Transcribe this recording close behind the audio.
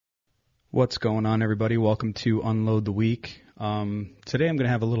What's going on, everybody? Welcome to Unload the Week. Today I'm going to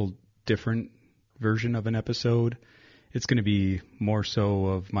have a little different version of an episode. It's going to be more so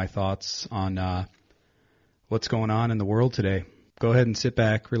of my thoughts on what's going on in the world today. Go ahead and sit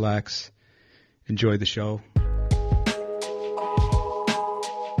back, relax, enjoy the show.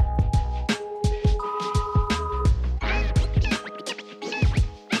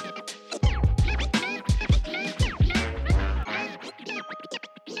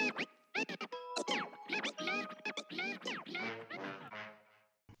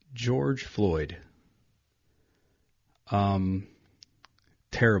 George Floyd.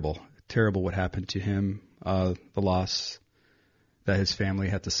 Terrible what happened to him. The loss that his family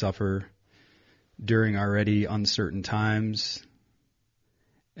had to suffer during already uncertain times,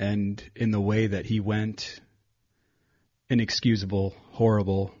 and in the way that he went, inexcusable,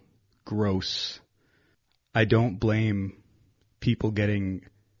 horrible, gross. I don't blame people getting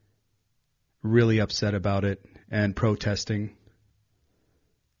really upset about it and protesting.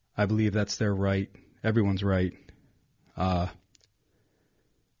 I believe that's their right. Everyone's right.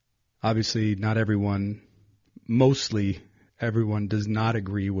 Obviously, not everyone, mostly everyone does not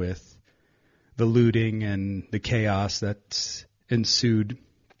agree with the looting and the chaos that ensued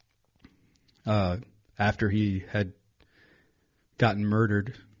after he had gotten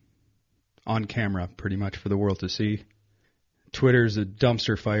murdered on camera, pretty much for the world to see. Twitter's a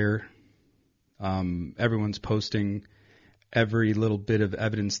dumpster fire. Everyone's posting every little bit of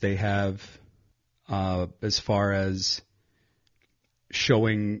evidence they have as far as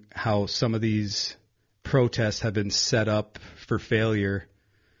showing how some of these protests have been set up for failure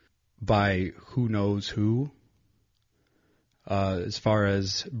by who knows who, as far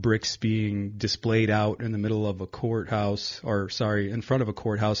as bricks being displayed out in the middle of a courthouse, in front of a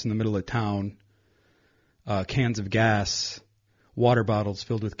courthouse in the middle of town, cans of gas, water bottles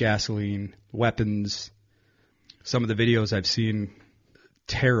filled with gasoline, weapons. Some of the videos I've seen,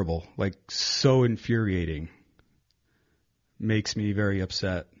 terrible, like so infuriating. Makes me very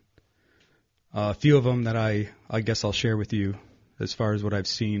upset. A few of them that I guess I'll share with you as far as what I've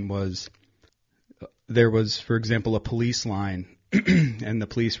seen was, there was, for example, a police line, and the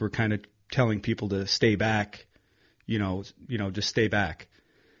police were kind of telling people to stay back, just stay back.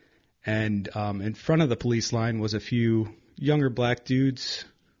 And in front of the police line was a few younger black dudes.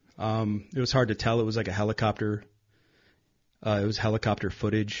 It was hard to tell. It was like a helicopter. It was helicopter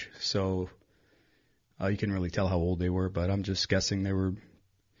footage, so you can really tell how old they were, but I'm just guessing they were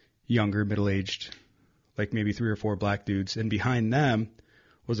younger, middle-aged, like maybe 3 or 4 black dudes. And behind them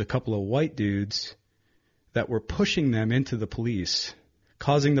was a couple of white dudes that were pushing them into the police,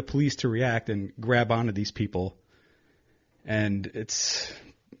 causing the police to react and grab onto these people. And it's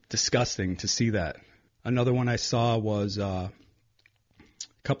disgusting to see that. Another one I saw was a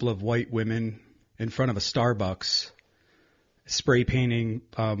couple of white women in front of a Starbucks spray painting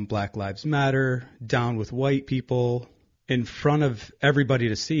Black Lives Matter, down with white people, in front of everybody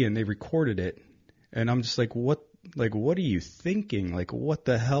to see, and they recorded it. And I'm just like, what are you thinking? Like, what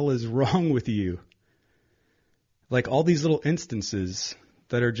the hell is wrong with you? Like, all these little instances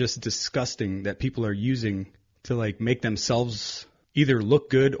that are just disgusting that people are using to, like, make themselves either look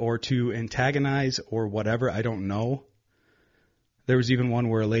good or to antagonize or whatever, I don't know. There was even one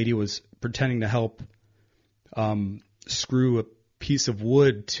where a lady was pretending to help screw a piece of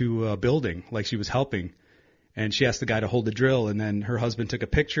wood to a building, like she was helping, and she asked the guy to hold the drill, and then her husband took a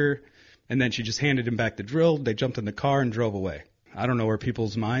picture, and then she just handed him back the drill. They jumped in the car and drove away. I don't know where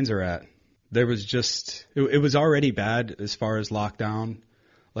people's minds are at. There was just, it was already bad as far as lockdown.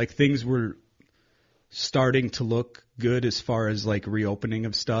 Like, things were starting to look good as far as, like, reopening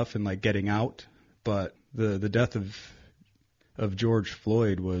of stuff and, like, getting out, but the death of George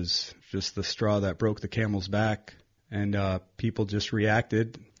Floyd was just the straw that broke the camel's back. And people just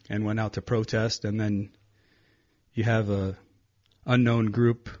reacted and went out to protest, and then you have a unknown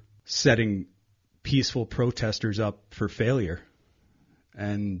group setting peaceful protesters up for failure.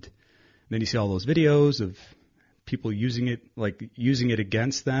 And then you see all those videos of people using it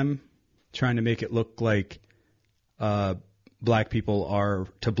against them, trying to make it look like black people are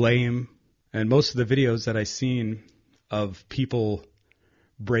to blame. And most of the videos that I've seen of people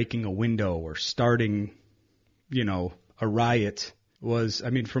breaking a window or starting a riot was,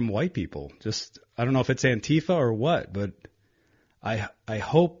 from white people. Just, I don't know if it's Antifa or what, but I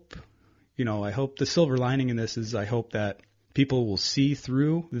hope, I hope the silver lining in this is I hope that people will see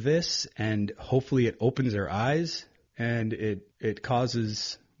through this, and hopefully it opens their eyes, and it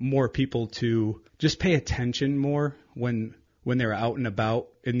causes more people to just pay attention more when they're out and about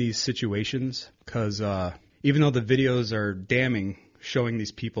in these situations. Because even though the videos are damning, showing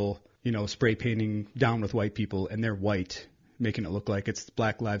these people spray painting down with white people, and they're white, making it look like it's the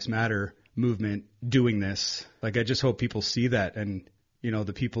Black Lives Matter movement doing this. Like, I just hope people see that, and,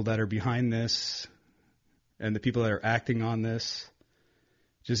 the people that are behind this and the people that are acting on this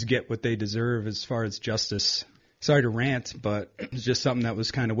just get what they deserve as far as justice. Sorry to rant, but it's just something that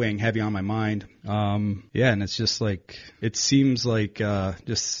was kind of weighing heavy on my mind. And it's just like, it seems like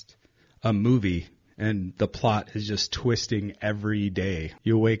just a movie, and the plot is just twisting every day.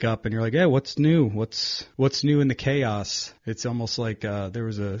 You wake up and you're like, hey, what's new? What's new in the chaos? It's almost like there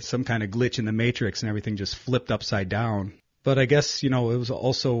was some kind of glitch in the Matrix and everything just flipped upside down. But I guess, it was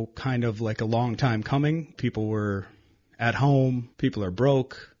also kind of like a long time coming. People were at home. People are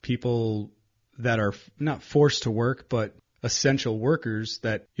broke. People that are not forced to work, but essential workers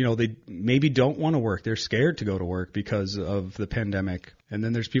that, they maybe don't want to work. They're scared to go to work because of the pandemic. And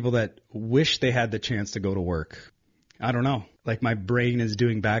then there's people that wish they had the chance to go to work. I don't know. Like, my brain is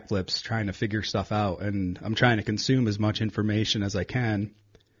doing backflips trying to figure stuff out, and I'm trying to consume as much information as I can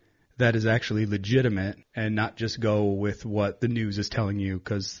that is actually legitimate and not just go with what the news is telling you.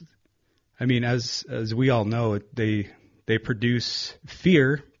 Because, as we all know, they produce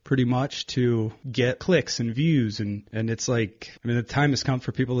fear pretty much to get clicks and views, and it's like, the time has come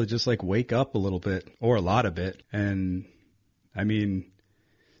for people to just like wake up a little bit, or a lot of it, and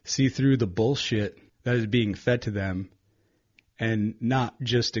see through the bullshit that is being fed to them, and not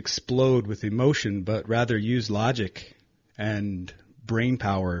just explode with emotion, but rather use logic and brain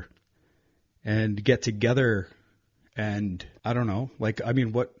power and get together and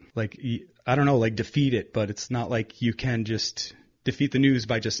defeat it. But it's not like you can just defeat the news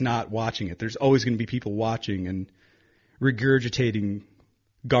by just not watching it. There's always going to be people watching and regurgitating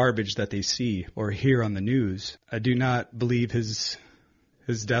garbage that they see or hear on the news. I do not believe his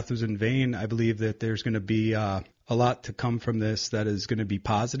death was in vain. I believe that there's going to be a lot to come from this that is going to be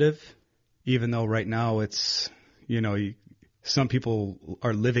positive, even though right now it's, some people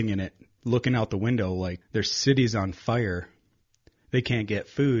are living in it, looking out the window like their city's on fire. They can't get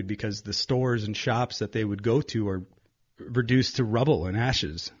food because the stores and shops that they would go to are reduced to rubble and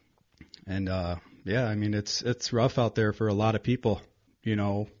ashes. And it's rough out there for a lot of people.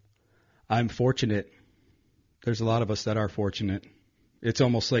 I'm fortunate. There's a lot of us that are fortunate. It's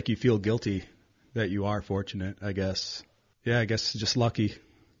almost like you feel guilty that you are fortunate, I guess. Yeah, I guess just lucky.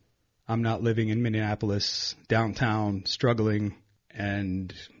 I'm not living in Minneapolis, downtown, struggling,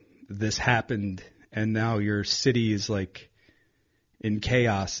 and this happened, and now your city is like in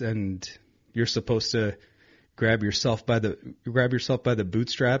chaos, and you're supposed to grab yourself by the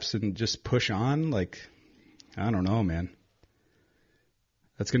bootstraps and just push on. Like, I don't know, man.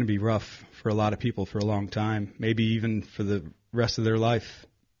 That's going to be rough for a lot of people for a long time, maybe even for the rest of their life.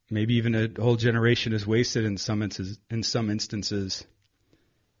 Maybe even a whole generation is wasted in some instances.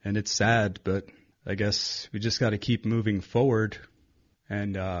 And it's sad, but I guess we just got to keep moving forward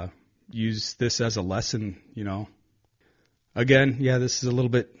and use this as a lesson, Again, yeah, this is a little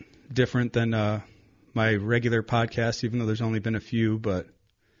bit different than my regular podcast, even though there's only been a few, but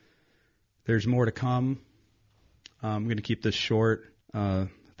there's more to come. I'm going to keep this short.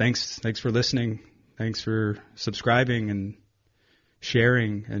 Thanks for listening. Thanks for subscribing and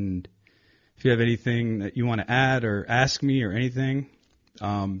sharing. And if you have anything that you want to add or ask me or anything,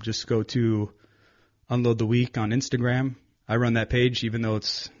 just go to Unload the Week on Instagram. I run that page, even though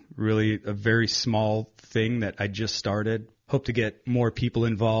it's really a very small thing that I just started. Hope to get more people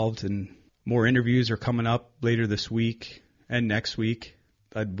involved, and more interviews are coming up later this week and next week.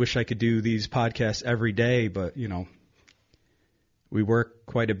 I wish I could do these podcasts every day, but, we work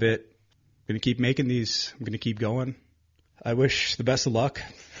quite a bit. I'm going to keep making these. I'm going to keep going. I wish the best of luck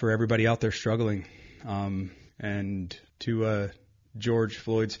for everybody out there struggling. And to George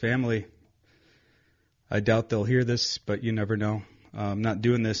Floyd's family, I doubt they'll hear this, but you never know. I'm not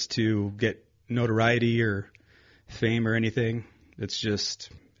doing this to get notoriety or fame or anything. It's just,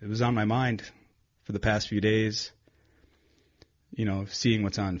 it was on my mind for the past few days. Seeing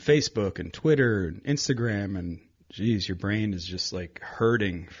what's on Facebook and Twitter and Instagram, and geez, your brain is just like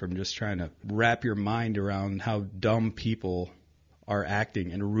hurting from just trying to wrap your mind around how dumb people are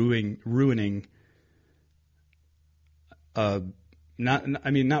acting and ruining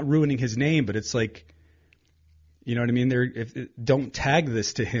not ruining his name, but it's like, you know what I mean? Don't tag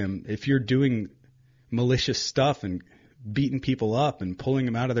this to him. If you're doing malicious stuff and beating people up and pulling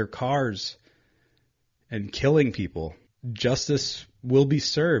them out of their cars and killing people, justice will be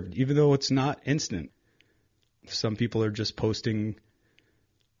served, even though it's not instant. Some people are just posting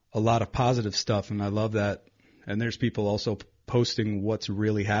a lot of positive stuff, and I love that. And there's people also posting what's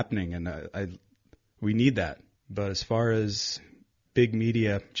really happening, and we need that. But as far as big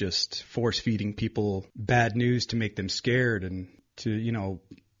media just force feeding people bad news to make them scared and to,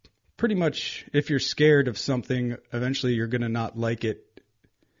 pretty much if you're scared of something, eventually you're going to not like it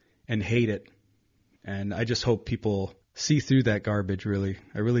and hate it. And I just hope people see through that garbage, really.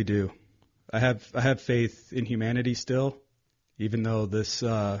 I really do. I have faith in humanity still, even though this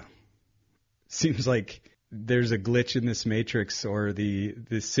seems like there's a glitch in this matrix or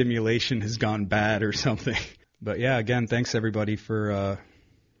the simulation has gone bad or something. But yeah, again, thanks everybody for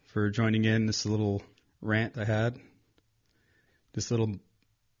joining in this little rant I had, this little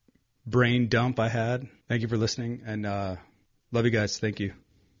brain dump I had. Thank you for listening, and love you guys. Thank you.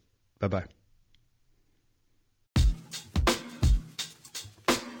 Bye-bye.